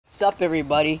What's up,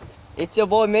 everybody? It's your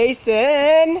boy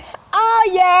Mason. Oh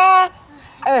yeah!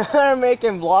 And we're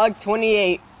making vlog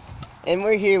 28, and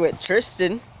we're here with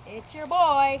Tristan. It's your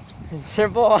boy. It's your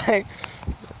boy.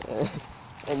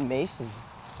 And Mason.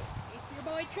 It's your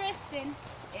boy Tristan.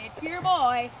 It's your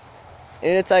boy.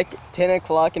 And it's like 10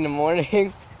 o'clock in the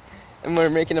morning, and we're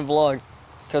making a vlog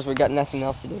because we got nothing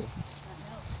else to do.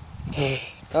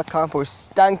 That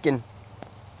compost stinking.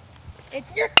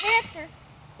 It's your cancer.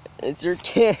 It's your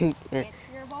kids. It's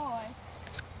your boy.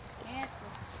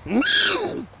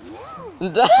 Cancer.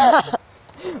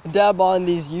 Dab on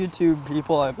these YouTube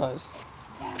people, I must.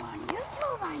 Dab on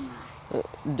YouTube, I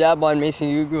must. Dab on Mason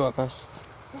Yugu, I must.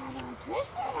 Dab on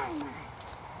Tristan, I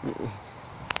must.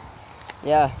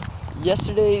 Yeah,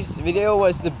 yesterday's video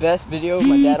was the best video.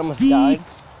 My dad almost died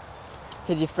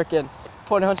because you freaking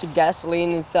put a bunch of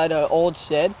gasoline inside an old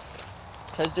shed.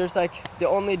 Because there's like the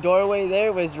only doorway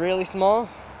there was really small,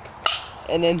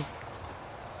 and then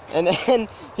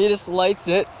he just lights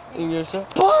it and you're so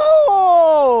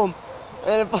boom,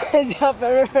 and it flies up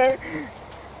everywhere.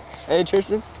 Hey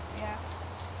Tristan. Yeah.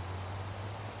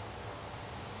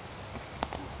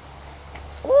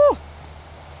 Woo!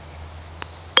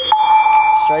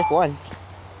 Strike one.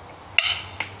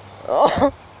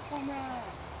 Oh,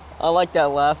 I like that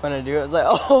laugh when I do it. It's like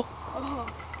oh,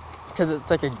 because it's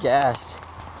like a gas.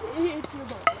 It's your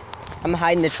boy. I'm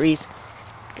hiding in the trees.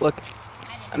 Look,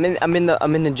 I'm in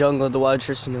the jungle. The wild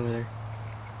Tristan over there.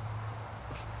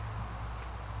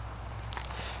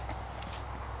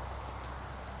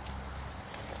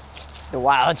 The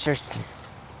wild Tristan.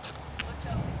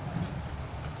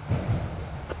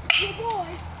 Your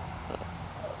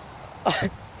boy.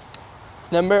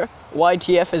 Number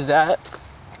YTF is that?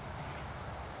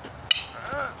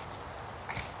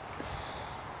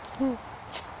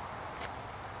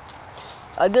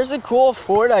 There's a cool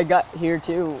fort I got here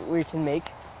too. We can make.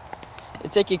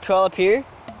 It's like you crawl up here,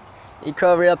 you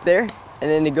crawl right up there, and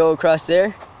then you go across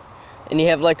there, and you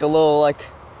have like a little like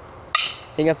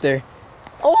thing up there.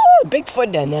 Oh,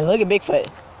 Bigfoot down there! Look at Bigfoot.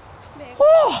 Big.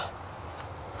 Oh.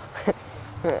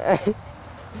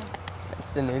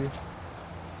 That's the native.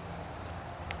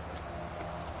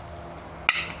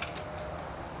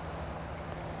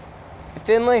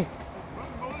 Finley.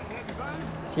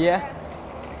 Yeah.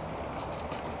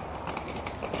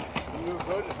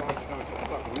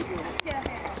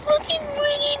 Looking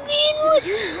pretty man.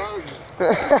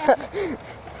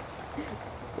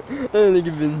 Oh, look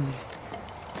at Finley.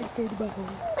 Let's talk about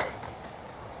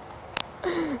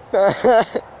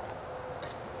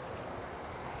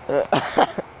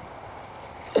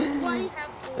Why you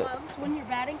have gloves when you're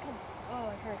batting? Cause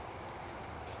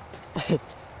it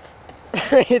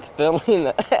hurts. It's Finley in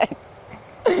the head.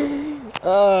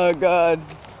 Oh God.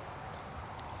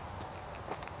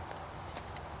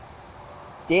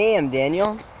 Damn,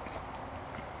 Daniel.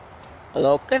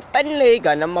 Look at Finley,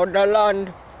 gonna mow the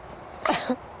lawn.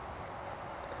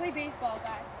 Play baseball,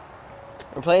 guys.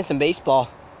 We're playing some baseball.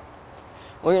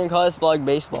 We're gonna call this vlog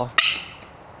baseball.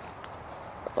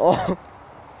 Oh.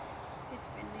 It's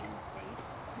Finley in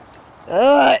the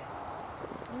face.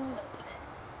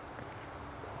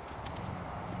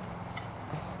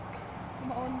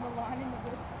 Mowing the lawn in the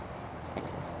woods.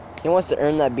 He wants to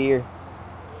earn that beer.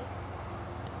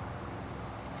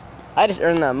 I just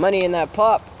earned that money in that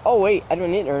pop. Oh wait, I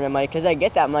don't need to earn that money because I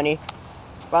get that money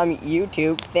from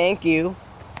YouTube. Thank you.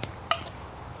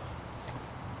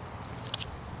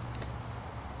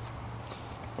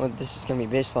 Well, this is gonna be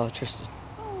baseball, Tristan.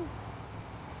 Oh,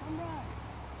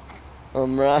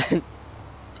 home run. Home run.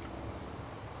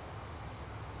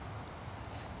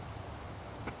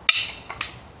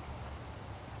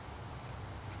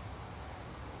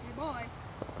 Your boy.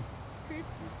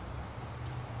 Tristan.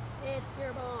 It's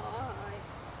your boy.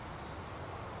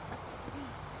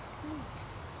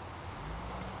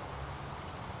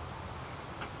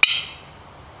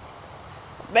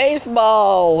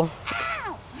 Baseball.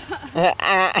 Ow! Ow.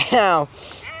 Ow! Oh,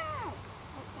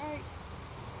 sorry.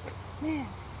 Man,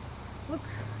 look.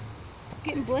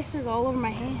 Getting blisters all over my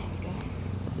hands,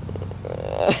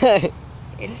 guys.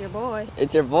 It's your boy.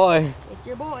 It's your boy. It's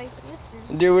your boy.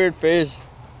 Blisters. Do a weird face.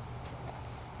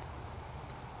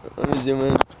 Let me zoom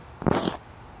in.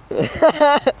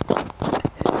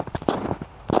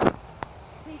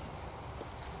 Please.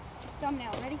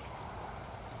 Thumbnail, ready?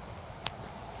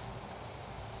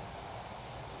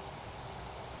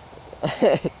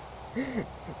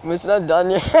 It's not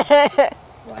done yet.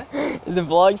 What? The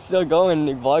vlog's still going.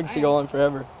 The vlog's still going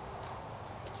forever.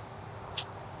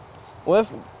 What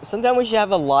if sometime we should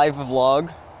have a live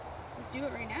vlog? Let's do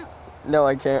it right now. No,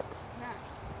 I can't. Nah.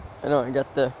 I know I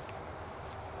got the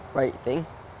right thing. You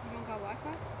don't got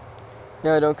Wi-Fi?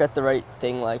 No, I don't got the right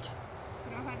thing, like.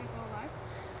 You know how to go live?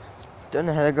 Don't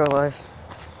know how to go live.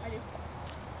 I do.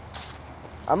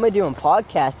 I'm gonna doing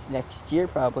podcasts next year,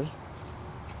 probably.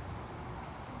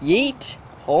 Yeet!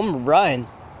 Home run.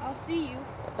 I'll see you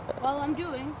while I'm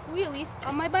doing wheelies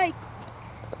on my bike.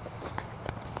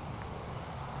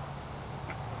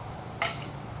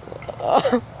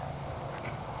 Alright,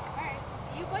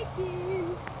 see you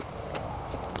biking.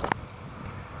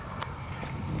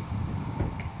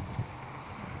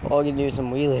 All you can do is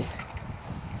some wheelies.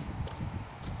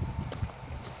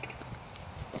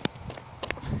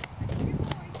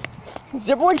 It's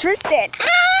your boy Tristan.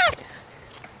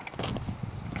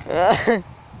 Ah!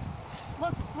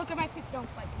 Look at my pick, don't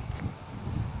fight me.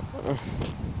 Look.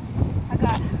 I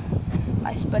got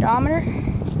my speedometer.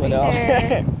 Speedometer. Right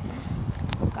there.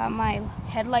 Got my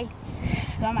headlights.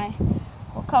 Got my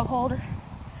whole cup holder.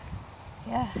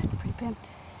 Yeah, pretty pimped.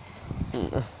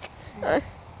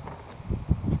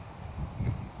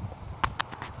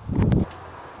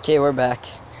 Okay, we're back.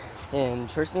 And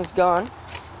Tristan's gone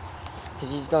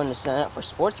because he's going to sign up for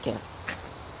sports camp.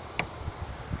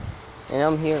 And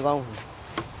I'm here alone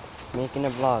making a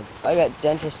vlog. I got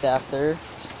dentist after.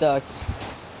 Sucks.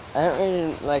 I don't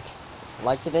really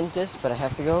like the dentist, but I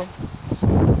have to go.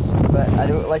 But I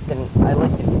don't like the needle.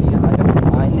 I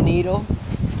don't mind the needle,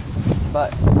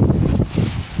 but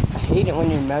I hate it when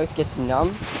your mouth gets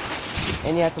numb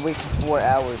and you have to wait for 4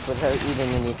 hours without eating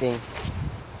anything.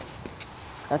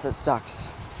 That's what sucks.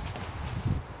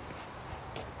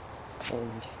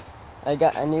 And I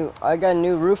got a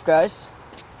new roof, guys.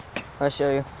 I'll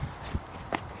show you.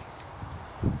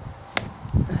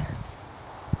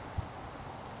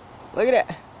 Look at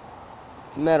it.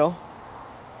 It's metal.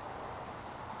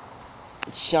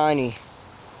 It's shiny.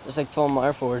 Just like Tom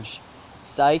Marforge.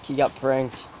 Psych, you got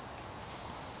pranked.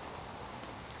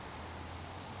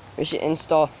 We should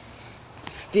install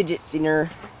fidget spinner.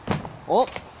 Oh,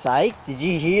 psych. Did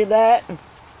you hear that?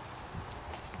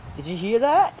 Did you hear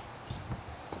that?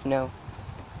 No.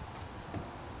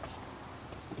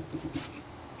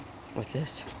 What's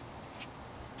this?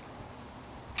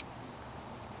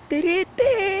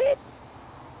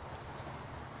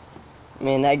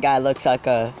 Man, that guy looks like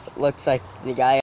the guy